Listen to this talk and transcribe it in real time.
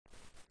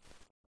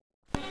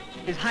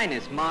His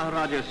Highness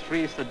Maharajah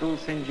Sri Sadul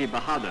Singh Ji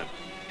Bahadur,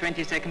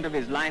 22nd of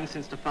his line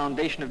since the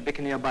foundation of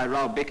Bikanir by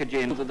Rao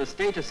Bikaji, and of the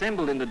state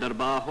assembled in the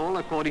Durbar Hall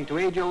according to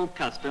age-old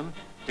custom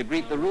to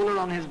greet the ruler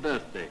on his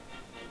birthday.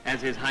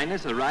 As His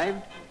Highness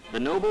arrived, the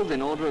nobles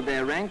in order of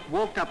their rank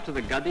walked up to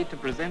the Gadi to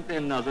present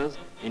their nazars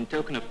in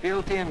token of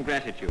fealty and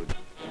gratitude.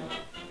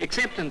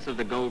 Acceptance of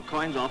the gold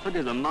coins offered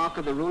is a mark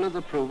of the ruler's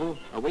approval,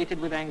 awaited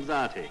with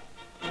anxiety.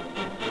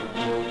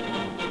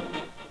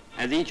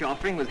 As each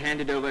offering was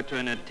handed over to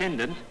an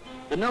attendant,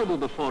 the noble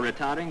before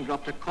retiring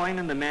dropped a coin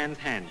in the man's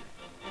hand.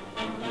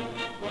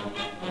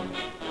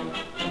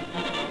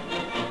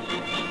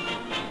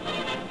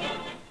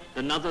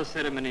 The nazar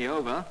ceremony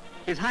over,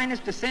 His Highness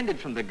descended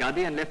from the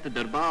Gadi and left the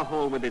Durbar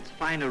Hall with its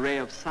fine array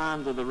of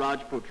sons of the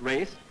Rajput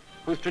race,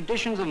 whose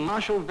traditions of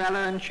martial valor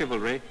and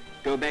chivalry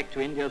go back to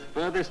India's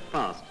furthest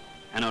past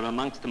and are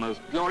amongst the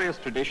most glorious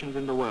traditions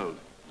in the world.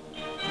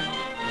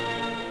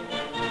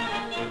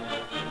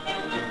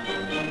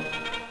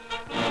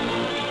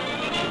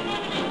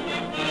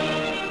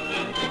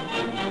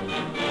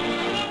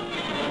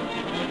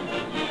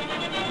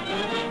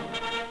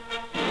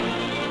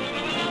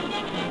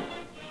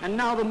 And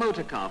now the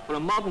motor car for a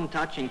modern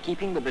touch in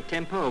keeping with the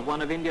tempo of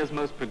one of India's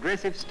most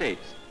progressive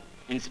states.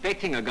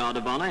 Inspecting a guard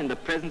of honor in the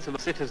presence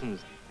of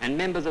citizens and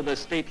members of the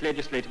State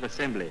Legislative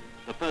Assembly,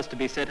 the first to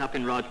be set up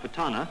in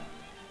Rajputana,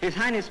 His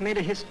Highness made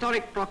a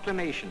historic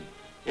proclamation.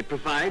 It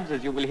provides,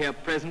 as you will hear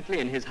presently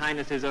in His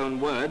Highness's own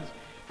words,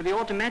 for the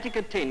automatic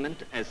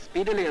attainment as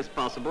speedily as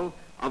possible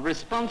of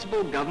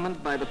responsible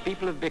government by the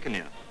people of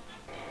Bikanir.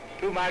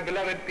 To my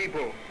beloved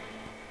people,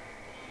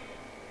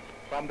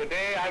 from the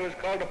day I was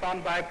called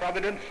upon by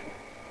Providence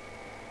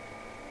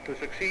to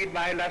succeed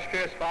my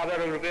illustrious father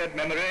of revered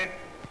memory,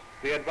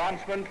 the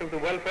advancement of the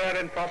welfare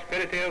and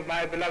prosperity of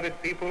my beloved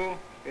people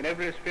in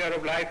every sphere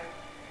of life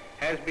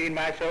has been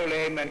my sole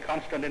aim and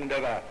constant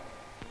endeavor.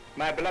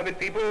 My beloved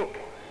people,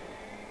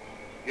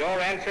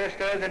 your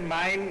ancestors and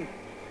mine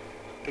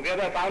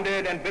together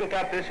founded and built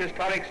up this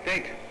historic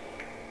state.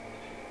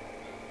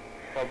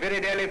 For very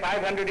nearly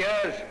 500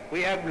 years,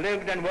 we have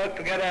lived and worked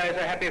together as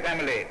a happy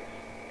family.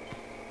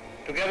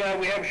 Together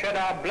we have shed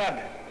our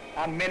blood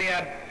on many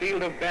a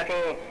field of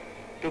battle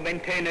to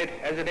maintain it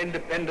as an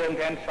independent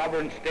and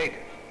sovereign state.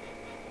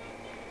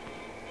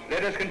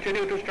 Let us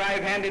continue to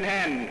strive hand in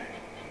hand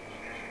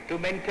to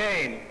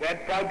maintain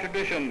that proud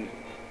tradition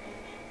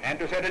and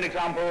to set an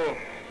example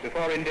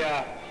before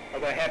India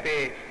of a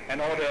happy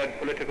and ordered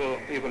political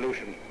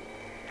evolution.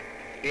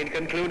 In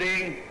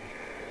concluding,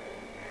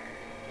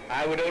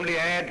 I would only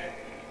add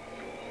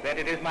that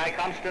it is my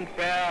constant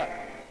prayer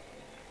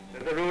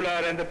that the ruler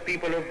and the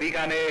people of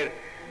Bikaner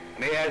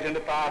may, as in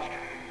the past,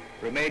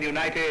 remain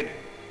united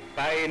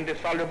by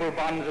indissoluble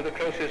bonds of the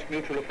closest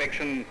mutual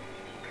affection,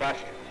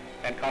 trust,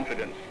 and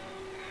confidence.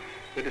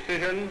 The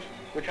decisions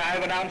which I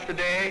have announced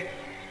today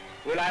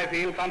will, I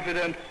feel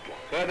confident,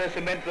 further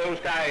cement those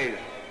ties,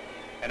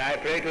 and I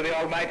pray to the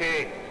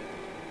Almighty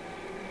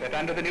that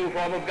under the new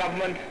form of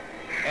government,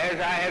 as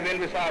I have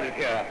envisaged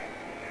here,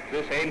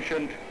 this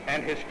ancient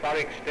and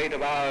historic state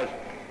of ours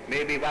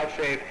may be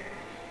vouchsafed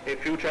a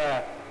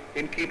future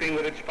in keeping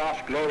with its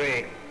past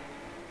glory,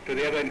 to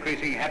the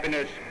ever-increasing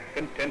happiness,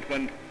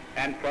 contentment,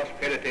 and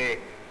prosperity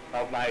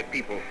of my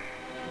people.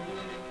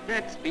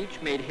 That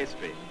speech made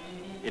history.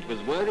 It was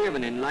worthy of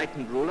an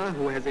enlightened ruler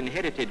who has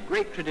inherited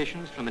great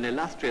traditions from an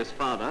illustrious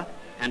father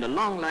and a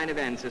long line of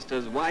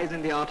ancestors wise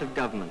in the art of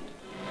government.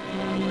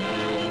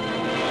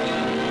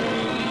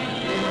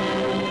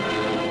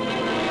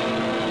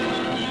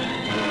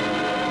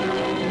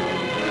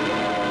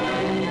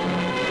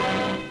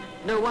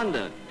 No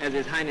wonder, as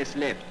His Highness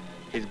left,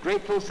 his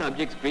grateful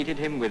subjects greeted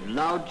him with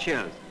loud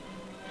cheers.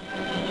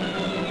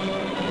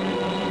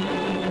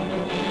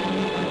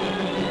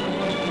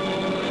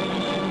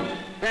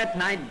 That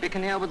night,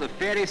 Bikanir was a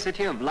fairy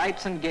city of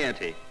lights and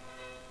gaiety.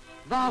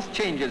 Vast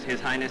changes,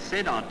 His Highness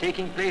said, are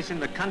taking place in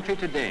the country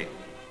today.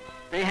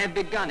 They have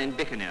begun in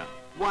Bikanir.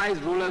 Wise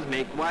rulers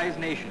make wise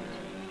nations.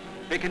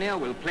 Bikanir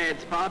will play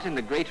its part in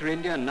the greater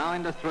India now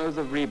in the throes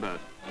of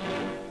rebirth.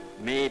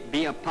 May it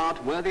be a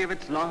part worthy of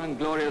its long and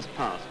glorious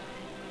past,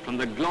 from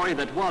the glory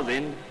that was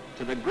in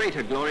to the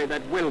greater glory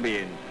that will be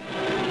in.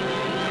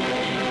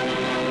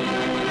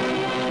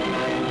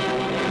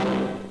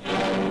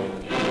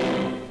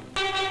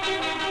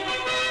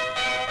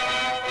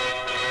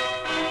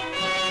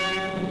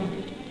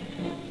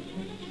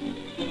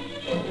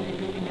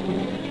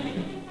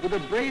 With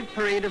a brave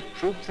parade of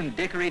troops and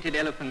decorated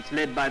elephants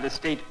led by the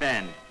state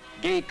band,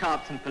 gay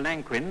carts and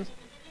palanquins,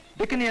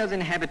 Bikanir's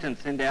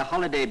inhabitants in their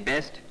holiday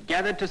best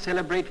gathered to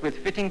celebrate with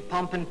fitting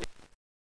pomp and